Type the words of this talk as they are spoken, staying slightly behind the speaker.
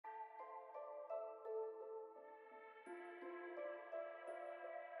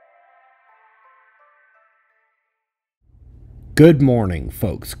Good morning,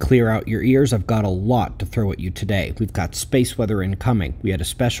 folks. Clear out your ears. I've got a lot to throw at you today. We've got space weather incoming. We had a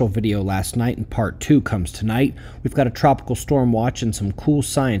special video last night and part 2 comes tonight. We've got a tropical storm watch and some cool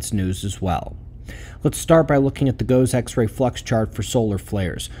science news as well. Let's start by looking at the GOES X-ray flux chart for solar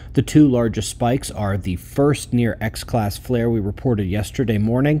flares. The two largest spikes are the first near X-class flare we reported yesterday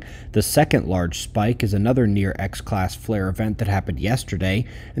morning. The second large spike is another near X-class flare event that happened yesterday,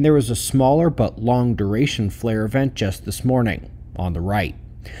 and there was a smaller but long duration flare event just this morning, on the right.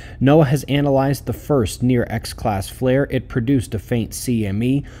 NOAA has analyzed the first near X-class flare. It produced a faint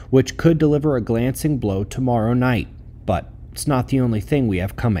CME, which could deliver a glancing blow tomorrow night. But it's not the only thing we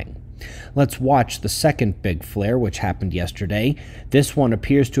have coming. Let's watch the second big flare, which happened yesterday. This one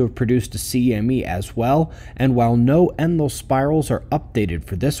appears to have produced a CME as well, and while no Enlil spirals are updated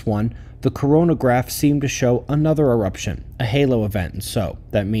for this one, the coronagraphs seem to show another eruption, a halo event, and so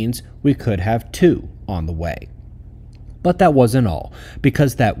that means we could have two on the way. But that wasn't all,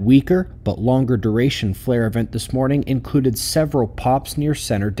 because that weaker but longer duration flare event this morning included several pops near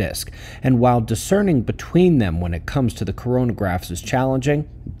center disk, and while discerning between them when it comes to the coronagraphs is challenging,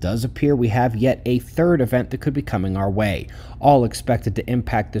 it does appear we have yet a third event that could be coming our way, all expected to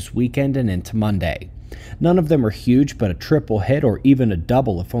impact this weekend and into Monday. None of them are huge, but a triple hit or even a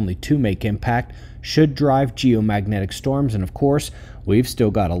double if only two make impact should drive geomagnetic storms, and of course, we've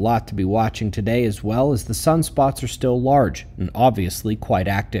still got a lot to be watching today as well, as the sunspots are still large and obviously quite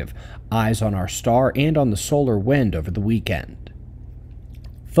active. Eyes on our star and on the solar wind over the weekend.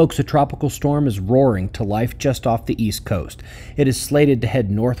 Folks, a tropical storm is roaring to life just off the East Coast. It is slated to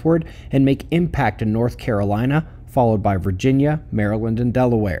head northward and make impact in North Carolina, followed by Virginia, Maryland, and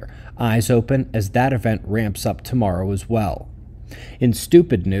Delaware. Eyes open as that event ramps up tomorrow as well. In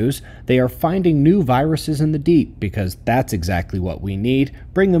stupid news, they are finding new viruses in the deep, because that's exactly what we need.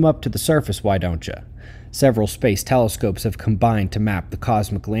 Bring them up to the surface, why don't you? Several space telescopes have combined to map the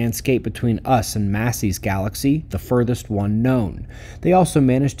cosmic landscape between us and Massey's galaxy, the furthest one known. They also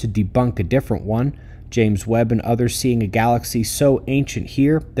managed to debunk a different one, James Webb and others seeing a galaxy so ancient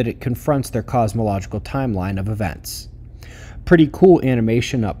here that it confronts their cosmological timeline of events. Pretty cool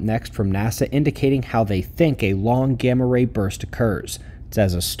animation up next from NASA indicating how they think a long gamma-ray burst occurs. It's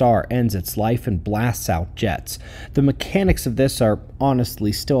as a star ends its life and blasts out jets. The mechanics of this are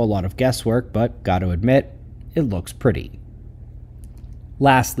honestly still a lot of guesswork, but gotta admit, it looks pretty.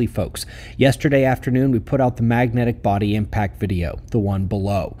 Lastly, folks, yesterday afternoon we put out the magnetic body impact video, the one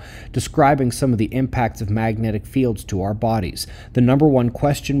below, describing some of the impacts of magnetic fields to our bodies. The number one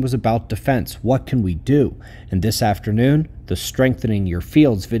question was about defense. What can we do? And this afternoon, the Strengthening Your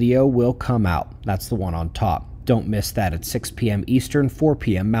Fields video will come out. That's the one on top. Don't miss that at 6 p.m. Eastern, 4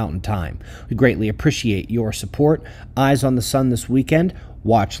 p.m. Mountain Time. We greatly appreciate your support. Eyes on the sun this weekend.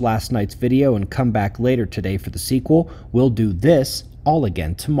 Watch last night's video and come back later today for the sequel. We'll do this all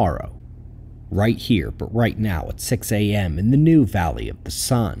again tomorrow. Right here, but right now at 6 a.m. in the new Valley of the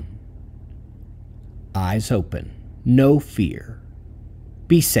Sun. Eyes open. No fear.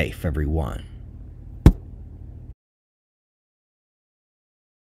 Be safe, everyone.